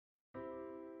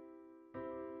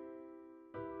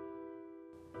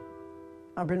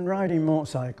I've been riding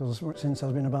motorcycles since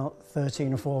I've been about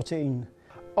 13 or 14.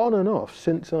 On and off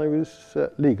since I was,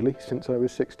 legally, since I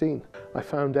was 16. I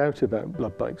found out about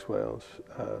Blood Bikes Wales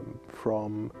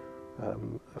from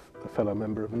a fellow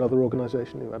member of another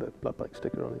organisation who had a blood bike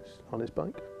sticker on his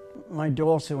bike. My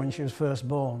daughter, when she was first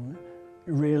born,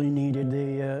 really needed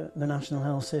the National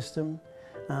Health System,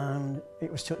 and it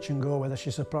was touch and go whether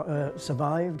she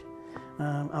survived.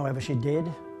 However, she did,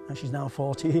 and she's now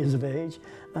 40 years of age,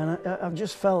 and I've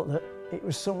just felt that it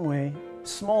was some way,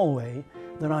 small way,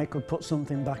 that I could put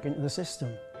something back into the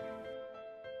system.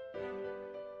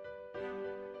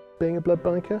 Being a blood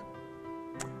biker,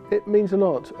 it means a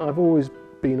lot. I've always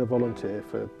been a volunteer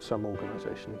for some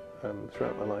organisation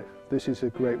throughout my life. This is a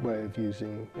great way of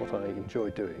using what I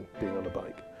enjoy doing, being on a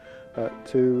bike,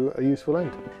 to a useful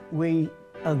end. We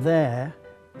are there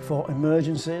for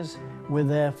emergencies, we're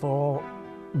there for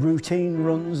routine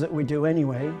runs that we do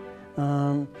anyway,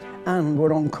 and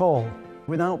we're on call.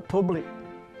 Without public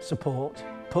support,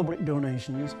 public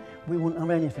donations, we wouldn't have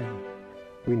anything.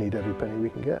 We need every penny we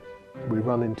can get. We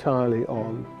run entirely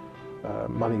on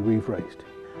money we've raised.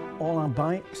 All our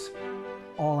bikes,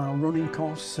 all our running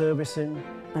costs, servicing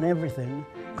and everything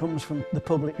comes from the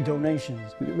public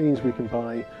donations. It means we can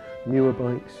buy newer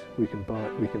bikes, we can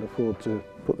afford to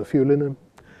put the fuel in them,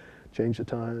 change the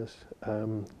tyres,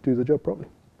 do the job properly.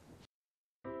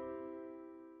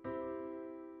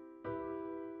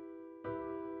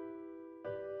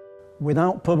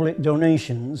 Without public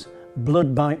donations,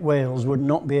 Blood Bike Wales would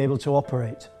not be able to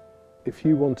operate. If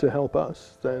you want to help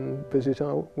us, then visit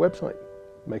our website,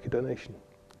 make a donation.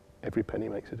 Every penny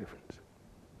makes a difference.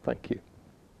 Thank you.